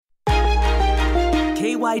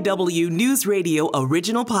KYW News Radio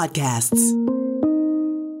original podcasts.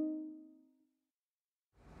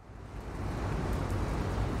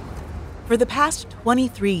 For the past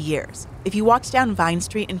 23 years, if you walked down Vine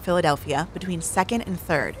Street in Philadelphia between 2nd and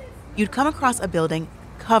 3rd, you'd come across a building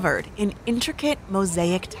covered in intricate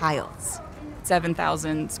mosaic tiles.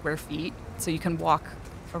 7,000 square feet, so you can walk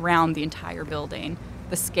around the entire building.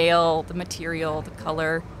 The scale, the material, the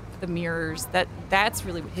color, the mirrors, that's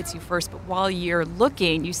really what hits you first. But while you're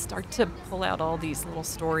looking, you start to pull out all these little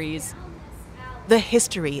stories. The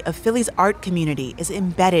history of Philly's art community is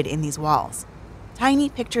embedded in these walls. Tiny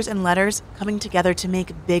pictures and letters coming together to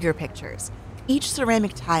make bigger pictures, each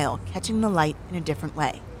ceramic tile catching the light in a different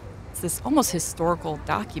way. It's this almost historical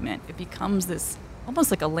document. It becomes this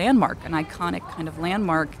almost like a landmark, an iconic kind of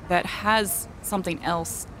landmark that has something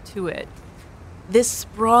else to it. This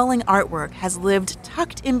sprawling artwork has lived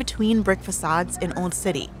tucked in between brick facades in Old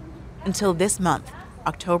City until this month,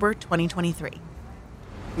 October 2023.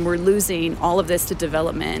 We're losing all of this to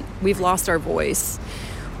development. We've lost our voice.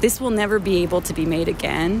 This will never be able to be made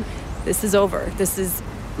again. This is over. This is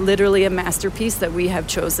literally a masterpiece that we have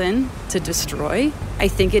chosen to destroy. I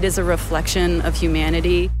think it is a reflection of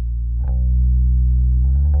humanity.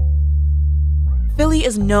 Philly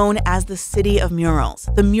is known as the city of murals,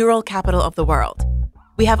 the mural capital of the world.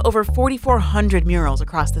 We have over 4,400 murals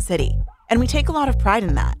across the city, and we take a lot of pride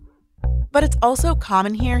in that. But it's also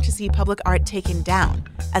common here to see public art taken down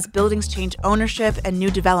as buildings change ownership and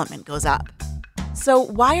new development goes up. So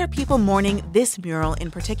why are people mourning this mural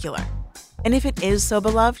in particular? And if it is so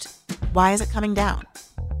beloved, why is it coming down?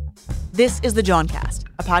 This is the Jawncast,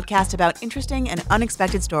 a podcast about interesting and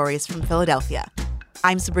unexpected stories from Philadelphia.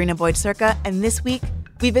 I'm Sabrina Boyd-Circa, and this week,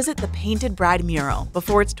 we visit the Painted Bride mural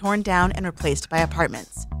before it's torn down and replaced by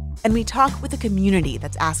apartments. And we talk with a community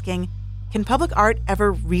that's asking, can public art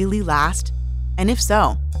ever really last? And if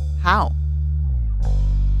so, how?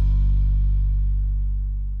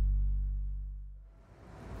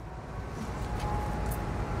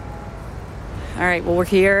 All right, well, we're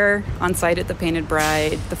here on site at the Painted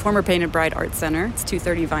Bride, the former Painted Bride Art Center. It's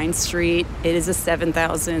 230 Vine Street. It is a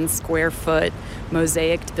 7,000 square foot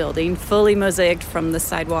mosaicked building, fully mosaicked from the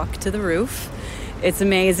sidewalk to the roof. It's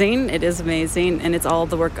amazing. It is amazing. And it's all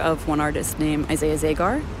the work of one artist named Isaiah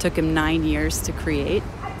Zagar. It took him 9 years to create.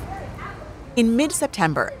 In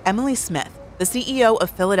mid-September, Emily Smith, the CEO of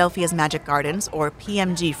Philadelphia's Magic Gardens, or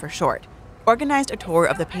PMG for short, organized a tour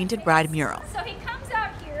of the Painted Bride mural.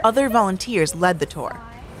 Other volunteers led the tour.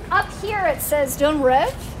 Up here it says Don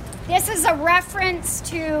Rêve. This is a reference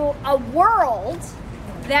to a world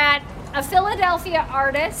that a Philadelphia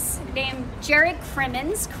artist named Jared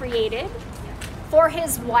Crimmins created for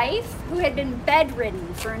his wife, who had been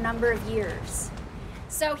bedridden for a number of years.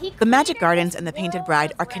 The Magic Gardens and the Painted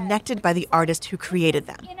Bride are connected by the artist who created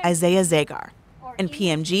them, Isaiah Zagar. And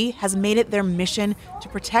PMG has made it their mission to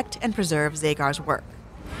protect and preserve Zagar's work.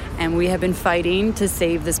 And we have been fighting to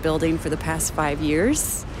save this building for the past 5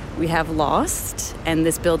 years. We have lost, and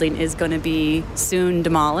this building is going to be soon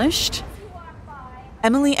demolished.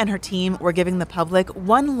 Emily and her team were giving the public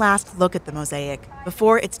one last look at the mosaic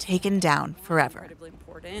before it's taken down forever. Incredibly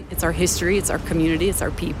important. It's our history, it's our community, it's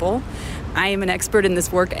our people. I am an expert in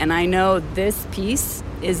this work, and I know this piece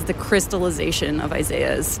is the crystallization of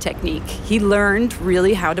Isaiah's technique. He learned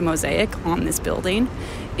really how to mosaic on this building.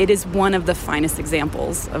 It is one of the finest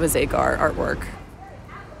examples of a Zagar artwork.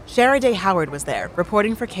 Shara Day Howard was there,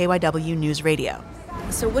 reporting for KYW News Radio.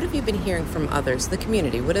 So what have you been hearing from others, the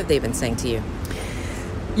community? What have they been saying to you?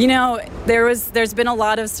 You know, there's been a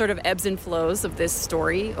lot of sort of ebbs and flows of this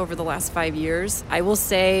story over the last 5 years. I will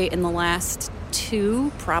say in the last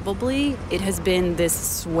 2, probably, it has been this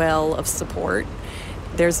swell of support.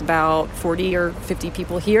 There's about 40 or 50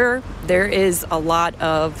 people here. There is a lot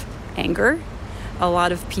of anger. A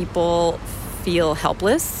lot of people feel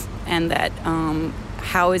helpless, and that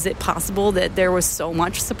how is it possible that there was so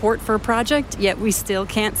much support for a project, yet we still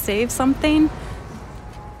can't save something?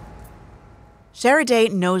 Shara Day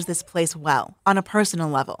knows this place well, on a personal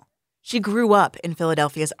level. She grew up in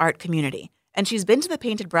Philadelphia's art community, and she's been to the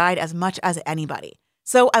Painted Bride as much as anybody.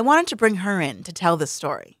 So I wanted to bring her in to tell this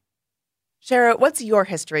story. Shara, what's your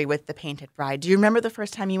history with the Painted Bride? Do you remember the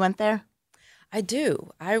first time you went there? I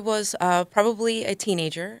do. I was probably a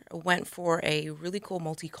teenager, went for a really cool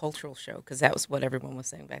multicultural show, because that was what everyone was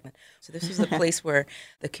saying back then. So this was a place where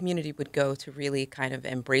the community would go to really kind of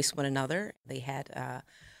embrace one another. They had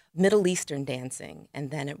Middle Eastern dancing, and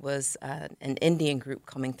then it was an Indian group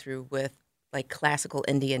coming through with like classical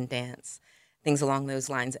Indian dance, things along those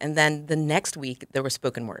lines. And then the next week, there was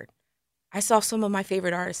spoken word. I saw some of my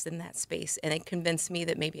favorite artists in that space, and it convinced me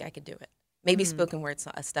that maybe I could do it. Maybe spoken word's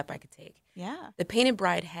a step I could take. Yeah. The Painted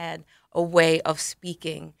Bride had a way of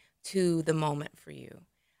speaking to the moment for you.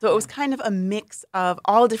 So it was kind of a mix of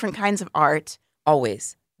all different kinds of art.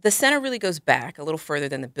 Always. The center really goes back a little further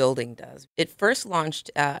than the building does. It first launched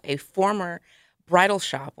a former bridal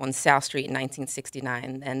shop on South Street in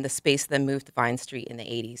 1969, and the space then moved to Vine Street in the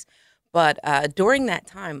 80s. But during that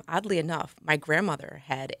time, oddly enough, my grandmother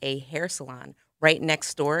had a hair salon right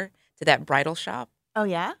next door to that bridal shop. Oh,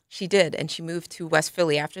 yeah? She did, and she moved to West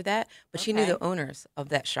Philly after that, but she knew the owners of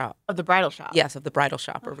that shop. Of the bridal shop? Yes, of the bridal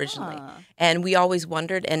shop originally. And we always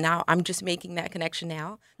wondered, and now I'm just making that connection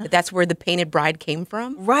now, that that's where the Painted Bride came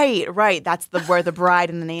from. Right. That's where the bride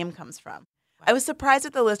and the name comes from. I was surprised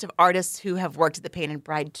at the list of artists who have worked at the Painted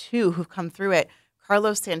Bride, too, who've come through it.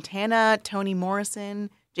 Carlos Santana, Toni Morrison,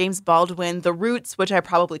 James Baldwin, The Roots, which I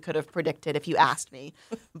probably could have predicted if you asked me.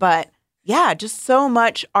 But yeah, just so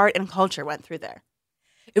much art and culture went through there.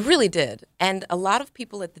 It really did. And a lot of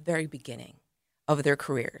people at the very beginning of their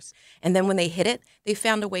careers. And then when they hit it, they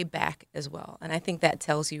found a way back as well. And I think that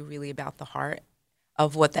tells you really about the heart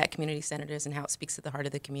of what that community center is and how it speaks to the heart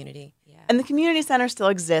of the community. Yeah. And the community center still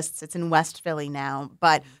exists. It's in West Philly now.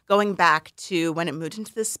 But going back to when it moved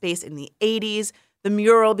into this space in the 80s, the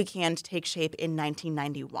mural began to take shape in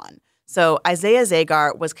 1991. So Isaiah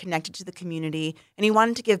Zagar was connected to the community, and he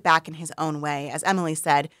wanted to give back in his own way. As Emily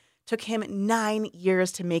said, took him 9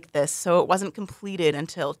 years to make this, so it wasn't completed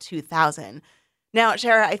until 2000. Now,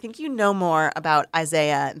 Shara, I think you know more about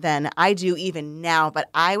Isaiah than I do even now, but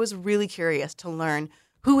I was really curious to learn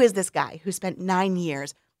who is this guy who spent 9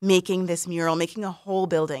 years making this mural, making a whole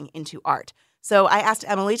building into art. So I asked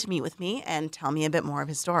Emily to meet with me and tell me a bit more of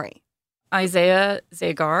his story. Isaiah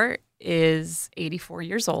Zagar is 84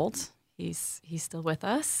 years old. He's still with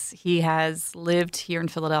us. He has lived here in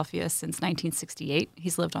Philadelphia since 1968.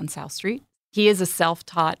 He's lived on South Street. He is a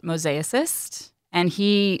self-taught mosaicist, and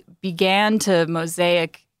he began to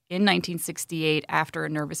mosaic in 1968 after a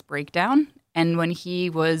nervous breakdown. And when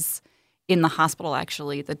he was in the hospital,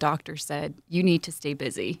 actually, the doctor said, "You need to stay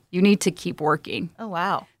busy. You need to keep working." Oh,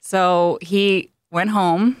 wow. So he went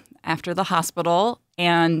home after the hospital,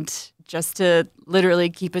 and just to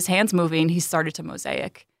literally keep his hands moving, he started to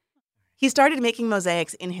mosaic. He started making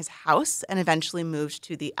mosaics in his house and eventually moved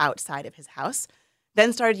to the outside of his house,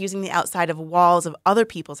 then started using the outside of walls of other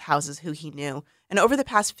people's houses who he knew. And over the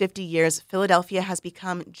past 50 years, Philadelphia has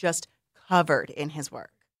become just covered in his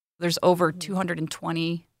work. There's over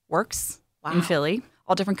 220 works in Philly,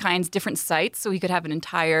 all different kinds, different sites. So he could have an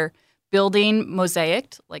entire building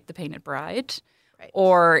mosaicked, like the Painted Bride,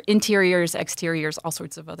 or interiors, exteriors, all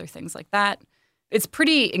sorts of other things like that. It's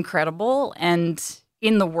pretty incredible. And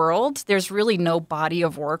in the world, there's really no body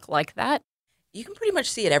of work like that. You can pretty much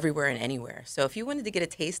see it everywhere and anywhere. So if you wanted to get a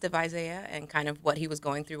taste of Isaiah and kind of what he was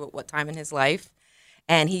going through at what time in his life,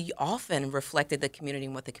 and he often reflected the community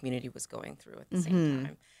and what the community was going through at the same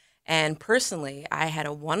time. And personally, I had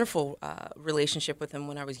a wonderful relationship with him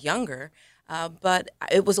when I was younger, but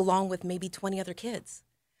it was along with maybe 20 other kids.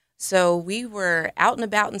 So we were out and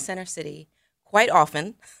about in Center City quite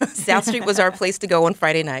often. South Street was our place to go on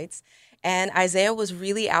Friday nights. And Isaiah was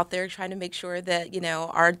really out there trying to make sure that,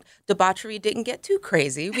 our debauchery didn't get too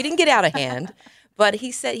crazy. We didn't get out of hand. But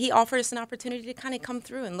he said he offered us an opportunity to kind of come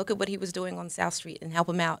through and look at what he was doing on South Street and help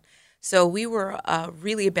him out. So we were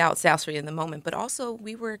really about South Street in the moment, but also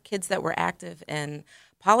we were kids that were active in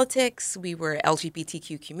politics. We were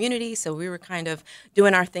LGBTQ community, so we were kind of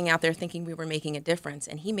doing our thing out there thinking we were making a difference.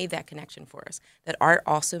 And he made that connection for us, that art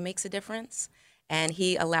also makes a difference. And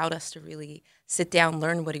he allowed us to really sit down,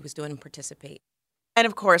 learn what he was doing, and participate. And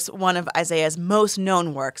of course, one of Isaiah's most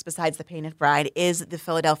known works, besides The Painted Bride, is the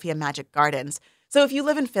Philadelphia Magic Gardens. So if you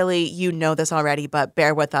live in Philly, you know this already, but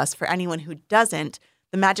bear with us. For anyone who doesn't,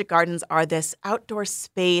 the Magic Gardens are this outdoor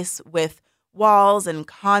space with walls and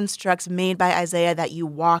constructs made by Isaiah that you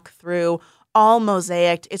walk through, all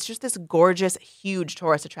mosaicked. It's just this gorgeous, huge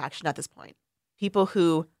tourist attraction at this point. People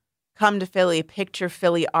who come to Philly, picture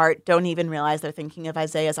Philly art, don't even realize they're thinking of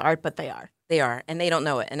Isaiah's art, but they are. They are, and they don't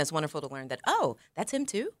know it. And it's wonderful to learn that, oh, that's him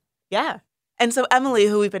too? Yeah. And so Emily,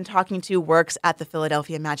 who we've been talking to, works at the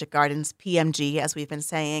Philadelphia Magic Gardens, PMG, as we've been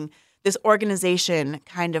saying. This organization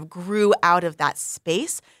kind of grew out of that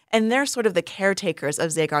space, and they're sort of the caretakers of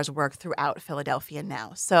Zagar's work throughout Philadelphia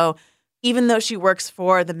now. So even though she works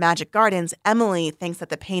for the Magic Gardens, Emily thinks that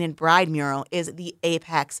the Painted Bride mural is the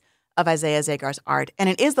apex of Isaiah Zagar's art, and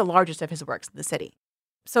it is the largest of his works in the city.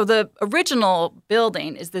 So the original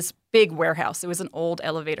building is this big warehouse. It was an old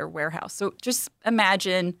elevator warehouse. So just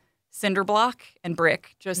imagine cinder block and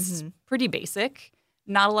brick, just pretty basic,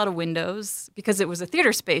 not a lot of windows because it was a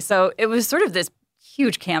theater space. So it was sort of this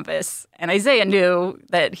huge canvas. And Isaiah knew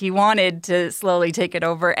that he wanted to slowly take it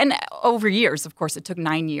over. And over years, of course, it took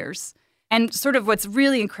 9 years. And sort of what's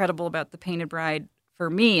really incredible about The Painted Bride for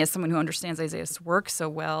me, as someone who understands Isaiah's work so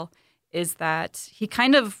well, is that he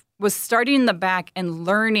kind of was starting in the back and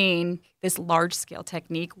learning this large-scale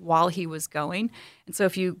technique while he was going. And so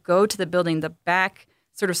if you go to the building, the back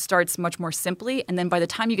sort of starts much more simply. And then by the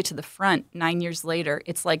time you get to the front, 9 years later,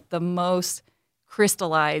 it's like the most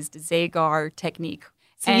crystallized Zagar technique.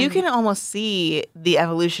 So you can almost see the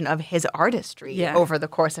evolution of his artistry over the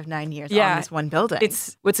course of 9 years on this one building.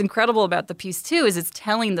 It's what's incredible about the piece, too, is it's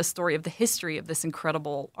telling the story of the history of this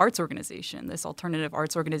incredible arts organization, this alternative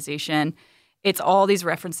arts organization. It's all these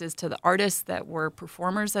references to the artists that were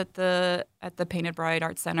performers at the Painted Bride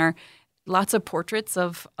Art Center. Lots of portraits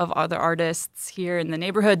of other artists here in the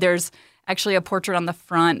neighborhood. There's actually a portrait on the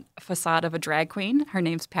front facade of a drag queen. Her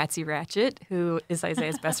name's Patsy Ratchet, who is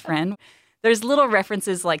Isaiah's best friend. There's little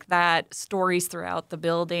references like that, stories throughout the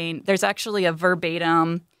building. There's actually a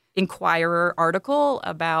verbatim Inquirer article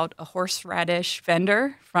about a horseradish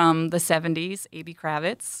vendor from the 70s, A.B.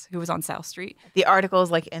 Kravitz, who was on South Street. The article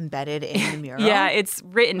is like embedded in the mural? Yeah, it's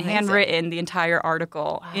written, handwritten, the entire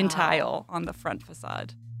article in tile on the front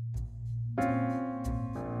facade.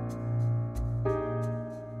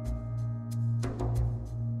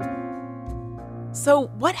 So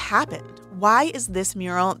what happened? Why is this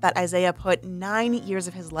mural that Isaiah put 9 years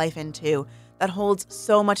of his life into that holds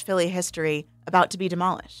so much Philly history about to be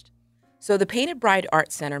demolished? So the Painted Bride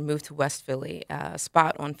Art Center moved to West Philly, a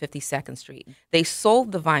spot on 52nd Street. They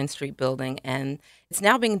sold the Vine Street building, and it's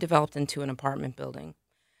now being developed into an apartment building.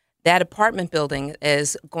 That apartment building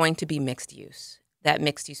is going to be mixed use. That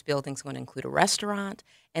mixed use building is going to include a restaurant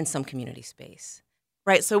and some community space.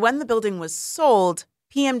 Right, so when the building was sold,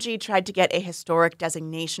 PMG tried to get a historic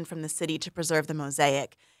designation from the city to preserve the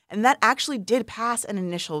mosaic, and that actually did pass an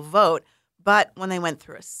initial vote, but when they went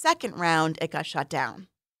through a second round, it got shut down.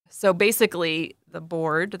 So basically, the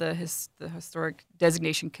board, the Historic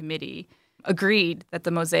Designation Committee, agreed that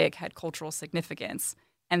the mosaic had cultural significance.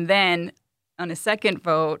 And then on a second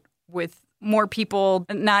vote, with more people,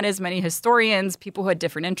 not as many historians, people who had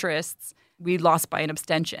different interests, we lost by an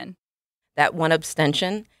abstention. That one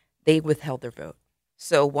abstention, they withheld their vote.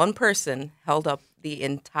 So one person held up the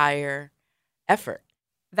entire effort.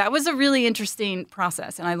 That was a really interesting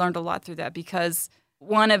process, and I learned a lot through that because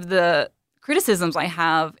one of the criticisms I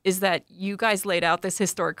have is that you guys laid out this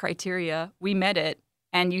historic criteria, we met it,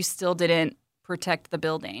 and you still didn't protect the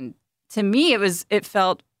building. To me, it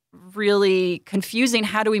felt really confusing.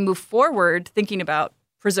 How do we move forward thinking about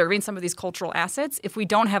preserving some of these cultural assets if we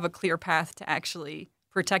don't have a clear path to actually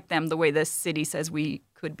protect them the way this city says we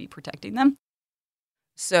could be protecting them?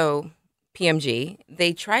 So PMG,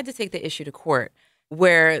 they tried to take the issue to court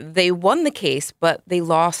where they won the case, but they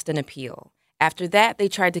lost an appeal. After that, they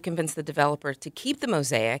tried to convince the developer to keep the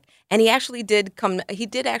mosaic, and he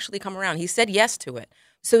did actually come around. He said yes to it.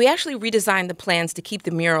 So he actually redesigned the plans to keep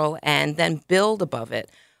the mural and then build above it.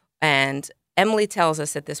 And Emily tells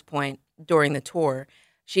us at this point during the tour,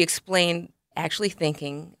 she explained actually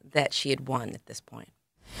thinking that she had won at this point.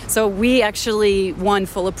 So we actually won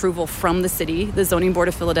full approval from the city. The Zoning Board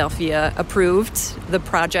of Philadelphia approved the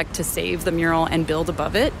project to save the mural and build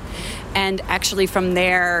above it. And actually from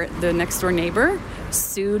there, the next door neighbor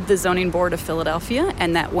sued the Zoning Board of Philadelphia,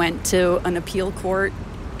 and that went to an appeal court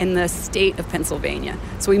in the state of Pennsylvania.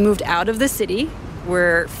 So we moved out of the city,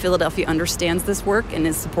 where Philadelphia understands this work and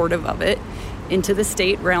is supportive of it, into the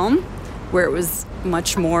state realm, where it was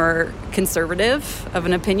much more conservative of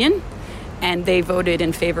an opinion. And they voted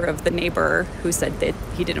in favor of the neighbor who said that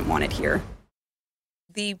he didn't want it here.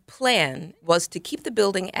 The plan was to keep the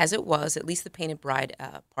building as it was, at least the Painted Bride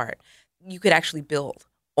part. You could actually build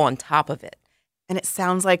on top of it. And it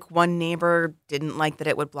sounds like one neighbor didn't like that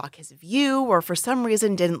it would block his view, or for some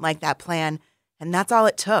reason didn't like that plan, and that's all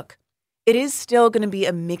it took. It is still going to be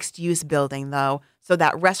a mixed-use building, though, so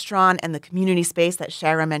that restaurant and the community space that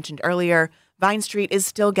Shara mentioned earlier, Vine Street is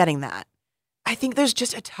still getting that. I think there's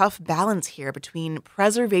just a tough balance here between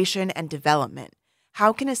preservation and development.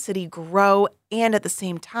 How can a city grow and at the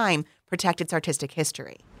same time protect its artistic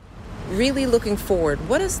history? Really looking forward,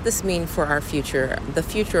 what does this mean for our future, the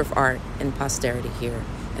future of art and posterity here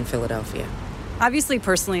in Philadelphia? Obviously,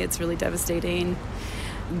 personally, it's really devastating.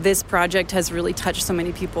 This project has really touched so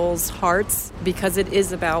many people's hearts because it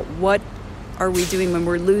is about what are we doing when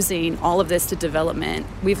we're losing all of this to development.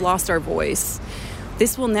 We've lost our voice.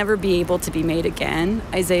 This will never be able to be made again.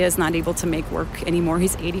 Isaiah is not able to make work anymore.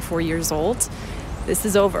 He's 84 years old. This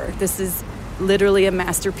is over. This is literally a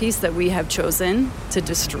masterpiece that we have chosen to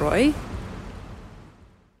destroy.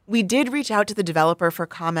 We did reach out to the developer for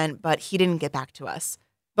comment, but he didn't get back to us.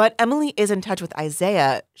 But Emily is in touch with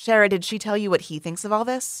Isaiah. Shara, did she tell you what he thinks of all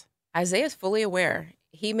this? Isaiah's fully aware.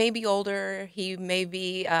 He may be older, he may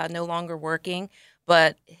be no longer working,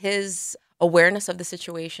 but his awareness of the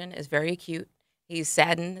situation is very acute. He's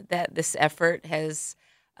saddened that this effort has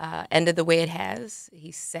ended the way it has.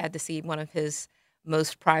 He's sad to see one of his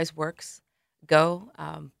most prized works go,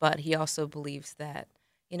 but he also believes that,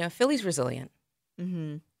 Philly's resilient.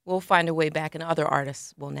 Mm-hmm. We'll find a way back, and other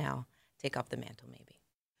artists will now take up the mantle, maybe.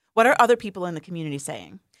 What are other people in the community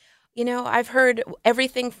saying? I've heard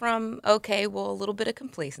everything from, a little bit of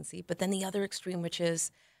complacency, but then the other extreme, which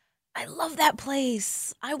is, I love that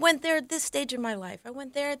place. I went there at this stage of my life. I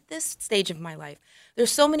went there at this stage of my life.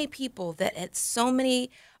 There's so many people that at so many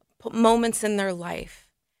moments in their life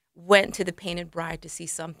went to the Painted Bride to see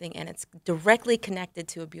something, and it's directly connected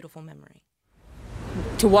to a beautiful memory.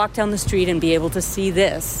 To walk down the street and be able to see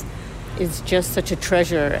this is just such a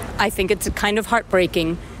treasure. I think it's kind of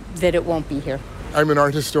heartbreaking that it won't be here. I'm an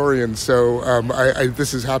art historian, so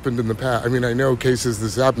this has happened in the past. I mean, I know cases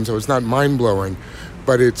this happened, so it's not mind-blowing,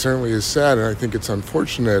 but it certainly is sad, and I think it's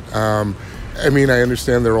unfortunate. I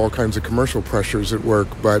understand there are all kinds of commercial pressures at work,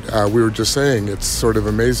 but we were just saying it's sort of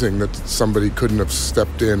amazing that somebody couldn't have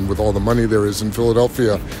stepped in with all the money there is in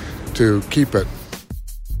Philadelphia to keep it.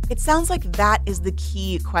 It sounds like that is the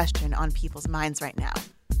key question on people's minds right now.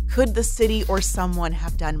 Could the city or someone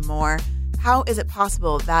have done more? How is it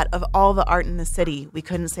possible that of all the art in the city, we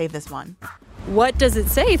couldn't save this one? What does it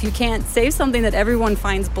say if you can't save something that everyone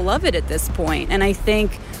finds beloved at this point? And I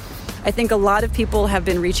think a lot of people have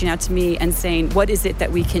been reaching out to me and saying, what is it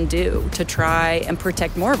that we can do to try and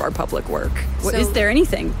protect more of our public work? Is there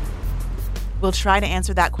anything? We'll try to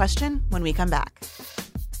answer that question when we come back.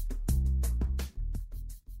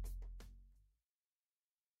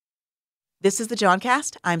 This is the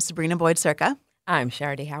Johncast. I'm Sabrina Boyd-Circa. I'm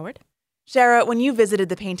Shara Howard. Shara, when you visited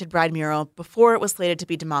the Painted Bride mural before it was slated to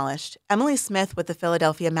be demolished, Emily Smith with the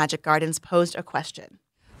Philadelphia Magic Gardens posed a question.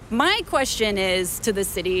 My question is to the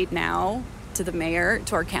city now, to the mayor,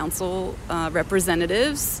 to our council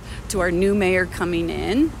representatives, to our new mayor coming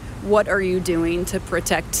in. What are you doing to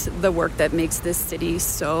protect the work that makes this city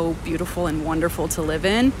so beautiful and wonderful to live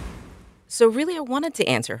in? So really, I wanted to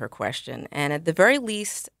answer her question, and at the very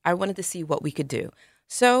least, I wanted to see what we could do.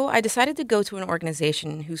 So I decided to go to an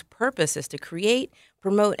organization whose purpose is to create,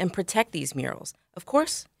 promote, and protect these murals. Of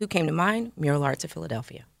course, who came to mind? Mural Arts of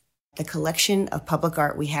Philadelphia. The collection of public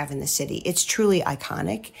art we have in the city, it's truly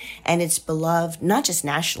iconic, and it's beloved not just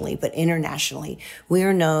nationally, but internationally. We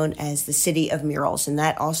are known as the city of murals, and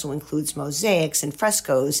that also includes mosaics and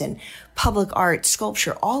frescoes and public art,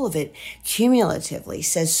 sculpture. All of it cumulatively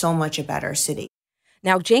says so much about our city.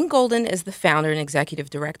 Now, Jane Golden is the founder and executive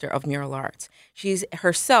director of Mural Arts. She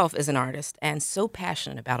herself is an artist and so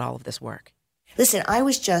passionate about all of this work. Listen, I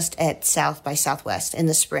was just at South by Southwest in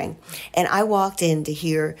the spring, and I walked in to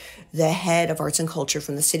hear the head of arts and culture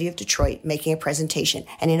from the city of Detroit making a presentation.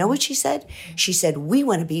 And you know what she said? She said, we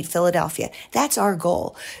want to beat Philadelphia. That's our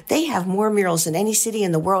goal. They have more murals than any city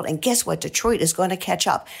in the world. And guess what? Detroit is going to catch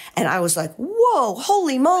up. And I was like, whoa,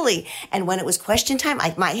 holy moly. And when it was question time,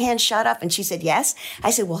 my hand shot up and she said, yes.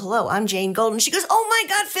 I said, well, hello, I'm Jane Golden. She goes, oh my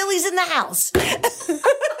God, Philly's in the house.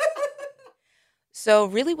 So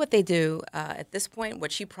really what they do at this point,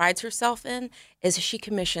 what she prides herself in, is she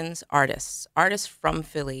commissions artists from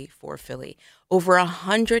Philly for Philly. Over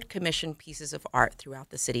 100 commissioned pieces of art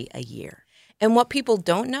throughout the city a year. And what people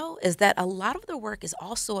don't know is that a lot of their work is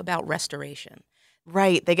also about restoration.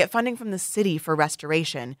 Right. They get funding from the city for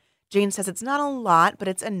restoration. Jane says it's not a lot, but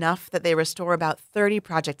it's enough that they restore about 30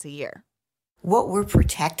 projects a year. What we're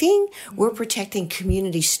protecting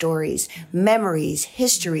community stories, memories,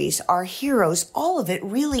 histories, our heroes. All of it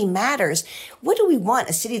really matters. What do we want?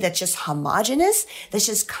 A city that's just homogenous? That's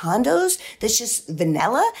just condos? That's just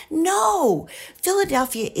vanilla? No.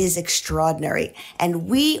 Philadelphia is extraordinary. And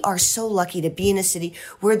we are so lucky to be in a city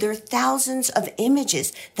where there are thousands of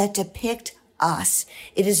images that depict us.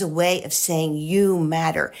 It is a way of saying you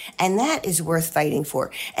matter, and that is worth fighting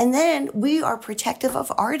for. And then we are protective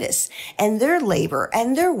of artists and their labor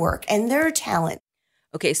and their work and their talent.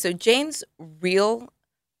 Okay, so Jane's real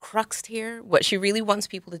crux here, what she really wants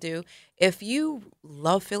people to do, if you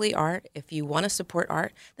love Philly art, if you want to support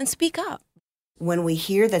art, then speak up. When we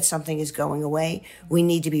hear that something is going away, we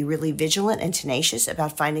need to be really vigilant and tenacious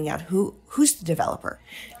about finding out who's the developer.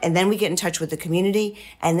 And then we get in touch with the community,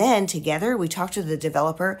 and then together we talk to the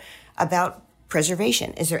developer about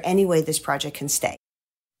preservation. Is there any way this project can stay?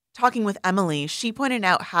 Talking with Emily, she pointed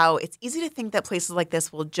out how it's easy to think that places like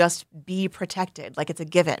this will just be protected, like it's a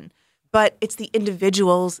given. But it's the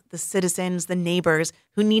individuals, the citizens, the neighbors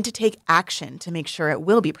who need to take action to make sure it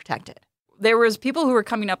will be protected. There was people who were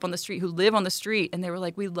coming up on the street who live on the street, and they were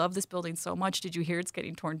like, we love this building so much. Did you hear it's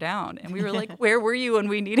getting torn down? And we were like, where were you when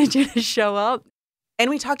we needed you to show up? And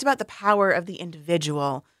we talked about the power of the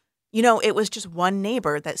individual. You know, it was just one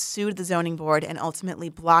neighbor that sued the zoning board and ultimately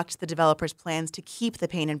blocked the developer's plans to keep the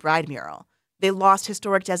Painted Bride mural. They lost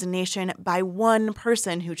historic designation by one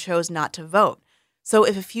person who chose not to vote. So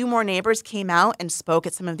if a few more neighbors came out and spoke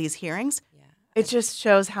at some of these hearings, it just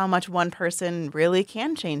shows how much one person really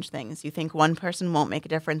can change things. You think one person won't make a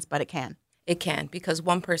difference, but it can. It can, because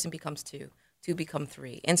one person becomes two become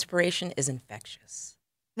three. Inspiration is infectious.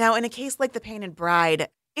 Now, in a case like the Painted Bride,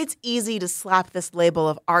 it's easy to slap this label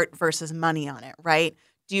of art versus money on it, right?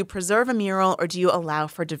 Do you preserve a mural or do you allow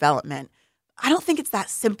for development? I don't think it's that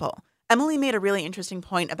simple. Emily made a really interesting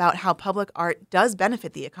point about how public art does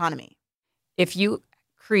benefit the economy. If you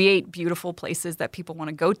create beautiful places that people want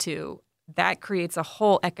to go to, that creates a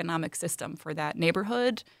whole economic system for that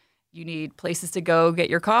neighborhood. You need places to go get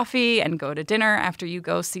your coffee and go to dinner after you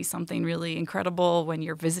go see something really incredible when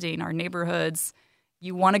you're visiting our neighborhoods.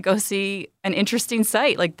 You want to go see an interesting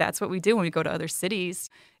site. Like, that's what we do when we go to other cities.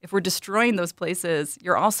 If we're destroying those places,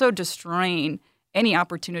 you're also destroying any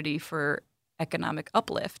opportunity for economic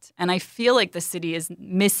uplift. And I feel like the city is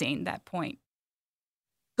missing that point.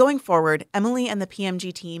 Going forward, Emily and the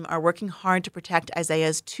PMG team are working hard to protect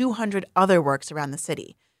Isaiah's 200 other works around the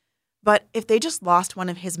city. But if they just lost one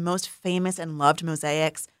of his most famous and loved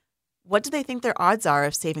mosaics, what do they think their odds are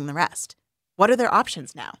of saving the rest? What are their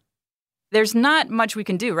options now? There's not much we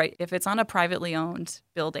can do, right? If it's on a privately owned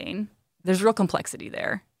building, there's real complexity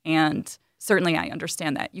there. And certainly I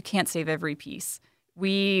understand that. You can't save every piece.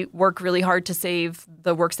 We work really hard to save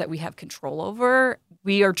the works that we have control over.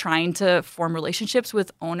 We are trying to form relationships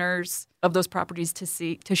with owners of those properties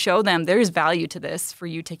to show them there is value to this for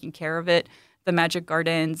you taking care of it. The Magic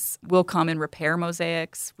Gardens will come and repair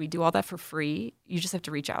mosaics. We do all that for free. You just have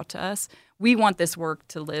to reach out to us. We want this work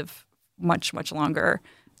to live much, much longer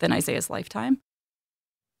than Isaiah's lifetime.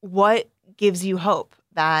 What gives you hope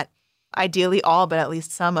that ideally all but at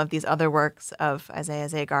least some of these other works of Isaiah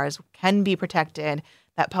Zagar's can be protected,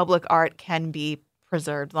 that public art can be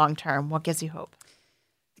preserved long term? What gives you hope?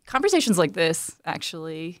 Conversations like this,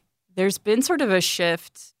 actually, there's been sort of a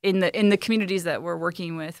shift in the communities that we're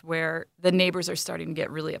working with where the neighbors are starting to get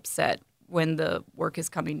really upset when the work is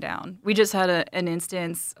coming down. We just had an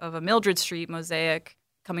instance of a Mildred Street mosaic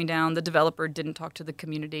coming down. The developer didn't talk to the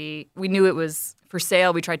community. We knew it was for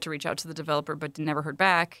sale. We tried to reach out to the developer but never heard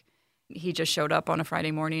back. He just showed up on a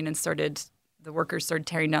Friday morning and the workers started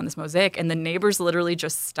tearing down this mosaic, and the neighbors literally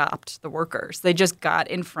just stopped the workers. They just got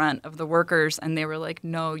in front of the workers and they were like,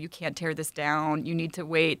 no, you can't tear this down. You need to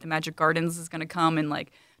wait. The Magic Gardens is going to come and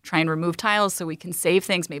try and remove tiles so we can save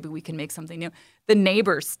things. Maybe we can make something new. The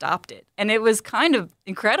neighbors stopped it. And it was kind of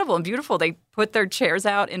incredible and beautiful. They put their chairs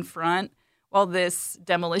out in front while this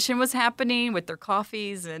demolition was happening with their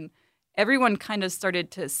coffees, and everyone kind of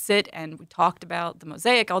started to sit and we talked about the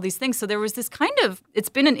mosaic, all these things. So there was this it's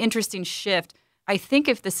been an interesting shift. I think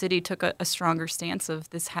if the city took a stronger stance of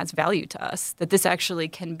this has value to us, that this actually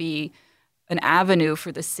can be an avenue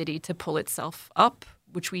for the city to pull itself up,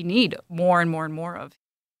 which we need more and more and more of.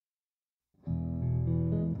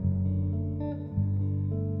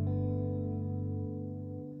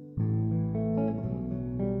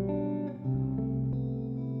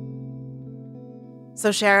 So,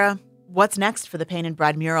 Shara, what's next for the Painted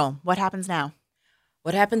Bride mural? What happens now?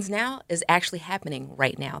 What happens now is actually happening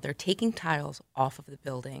right now. They're taking tiles off of the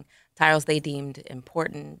building, tiles they deemed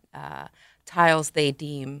important, tiles they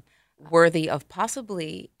deem worthy of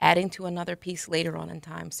possibly adding to another piece later on in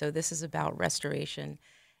time. So this is about restoration.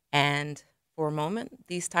 And for a moment,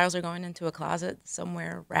 these tiles are going into a closet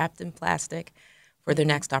somewhere wrapped in plastic for their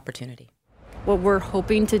next opportunity. What we're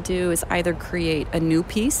hoping to do is either create a new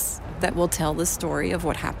piece that will tell the story of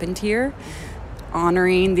what happened here,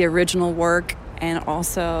 honoring the original work, and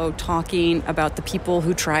also talking about the people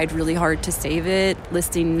who tried really hard to save it,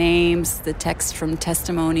 listing names, the text from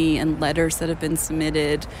testimony and letters that have been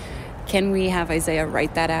submitted. Can we have Isaiah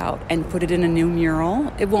write that out and put it in a new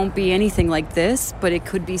mural? It won't be anything like this, but it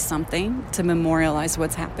could be something to memorialize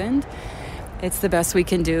what's happened. It's the best we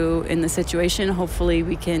can do in the situation. Hopefully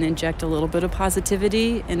we can inject a little bit of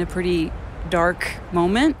positivity in a pretty dark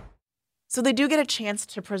moment. So they do get a chance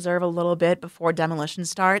to preserve a little bit before demolition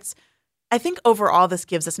starts. I think overall this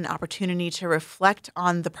gives us an opportunity to reflect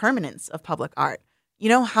on the permanence of public art. You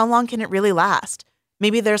know, how long can it really last?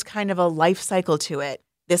 Maybe there's kind of a life cycle to it.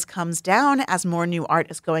 This comes down as more new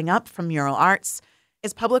art is going up from mural arts.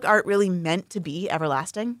 Is public art really meant to be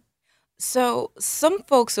everlasting? So some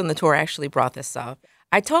folks on the tour actually brought this up.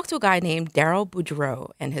 I talked to a guy named Daryl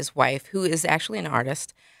Boudreau and his wife, who is actually an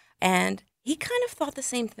artist, and he kind of thought the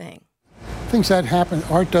same thing. Things that happen,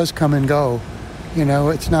 art does come and go. You know,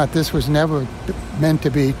 it's not, this was never meant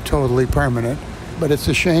to be totally permanent, but it's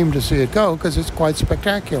a shame to see it go because it's quite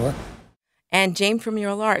spectacular. And James from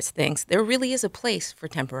Mural Arts thinks there really is a place for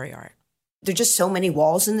temporary art. There are just so many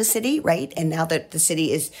walls in the city, right? And now that the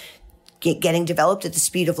city is getting developed at the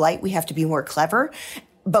speed of light, we have to be more clever.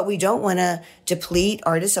 But we don't want to deplete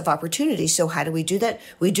artists of opportunity. So how do we do that?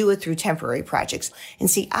 We do it through temporary projects.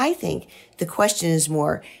 And see, I think the question is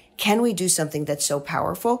more, can we do something that's so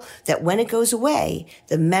powerful that when it goes away,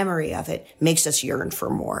 the memory of it makes us yearn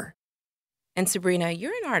for more? And Sabrina,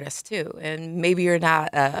 you're an artist too. And maybe you're not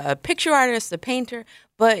a picture artist, a painter,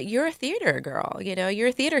 but you're a theater girl. You know, you're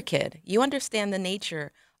a theater kid. You understand the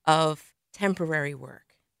nature of temporary work.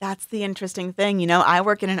 That's the interesting thing. You know, I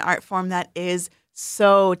work in an art form that is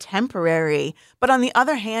so temporary. But on the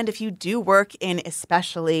other hand, if you do work in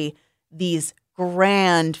especially these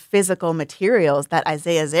grand physical materials that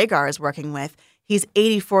Isaiah Zagar is working with, he's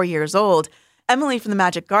 84 years old. Emily from the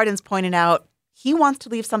Magic Gardens pointed out he wants to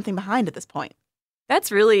leave something behind at this point.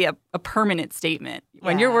 That's really a permanent statement.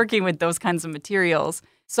 When you're working with those kinds of materials,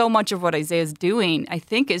 so much of what Isaiah's doing, I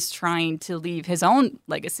think, is trying to leave his own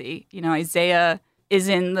legacy. You know, Isaiah is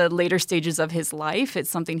in the later stages of his life. It's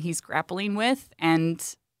something he's grappling with. And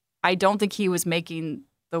I don't think he was making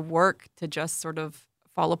the work to just sort of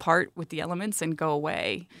fall apart with the elements and go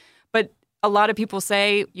away. But a lot of people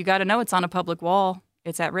say, you got to know it's on a public wall.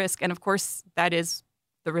 It's at risk. And of course, that is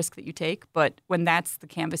the risk that you take. But when that's the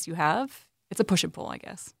canvas you have, it's a push and pull, I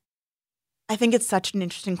guess. I think it's such an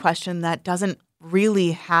interesting question that doesn't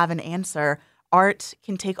really have an answer. Art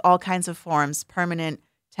can take all kinds of forms, permanent,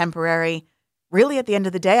 temporary. Really, at the end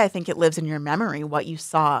of the day, I think it lives in your memory, what you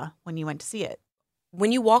saw when you went to see it.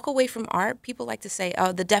 When you walk away from art, people like to say,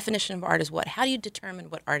 oh, the definition of art is what? How do you determine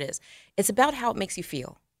what art is? It's about how it makes you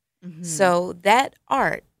feel. Mm-hmm. So that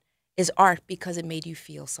art is art because it made you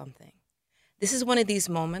feel something. This is one of these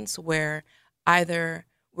moments where either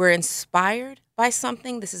we're inspired by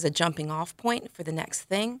something, this is a jumping off point for the next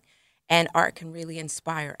thing, and art can really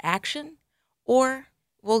inspire action, or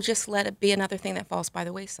we'll just let it be another thing that falls by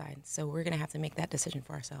the wayside. So we're going to have to make that decision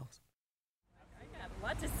for ourselves. I got a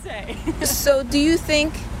lot to say. So do you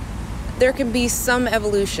think there can be some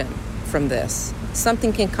evolution from this?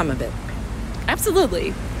 Something can come of it?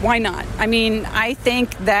 Absolutely. Why not? I mean, I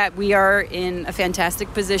think that we are in a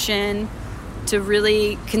fantastic position to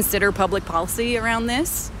really consider public policy around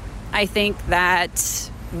this. I think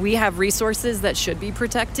that we have resources that should be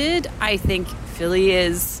protected. I think Philly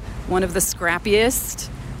is one of the scrappiest,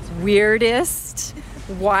 weirdest,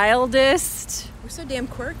 wildest. We're so damn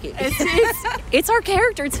quirky. It's our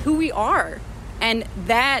character. It's who we are. And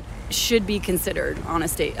that should be considered on a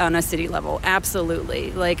city level.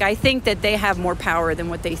 Absolutely. Like, I think that they have more power than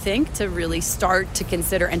what they think to really start to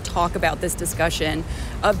consider and talk about this discussion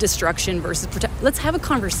of destruction versus protect. Let's have a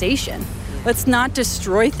conversation. Let's not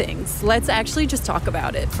destroy things. Let's actually just talk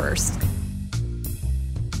about it first.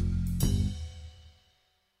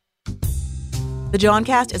 The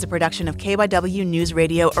Jawncast is a production of KYW News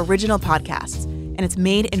Radio original podcasts, and it's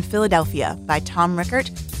made in Philadelphia by Tom Rickert,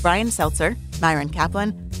 Brian Seltzer, Myron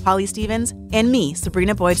Kaplan, Holly Stevens, and me,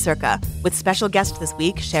 Sabrina Boyd-Circa, with special guest this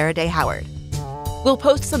week, Shara Day Howard. We'll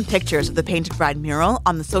post some pictures of the Painted Bride mural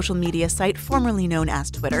on the social media site formerly known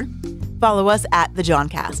as Twitter. Follow us at The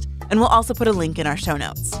Jawncast, and we'll also put a link in our show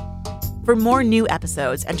notes. For more new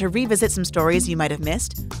episodes and to revisit some stories you might have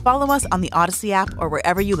missed, follow us on the Odyssey app or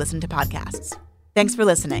wherever you listen to podcasts. Thanks for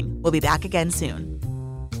listening. We'll be back again soon.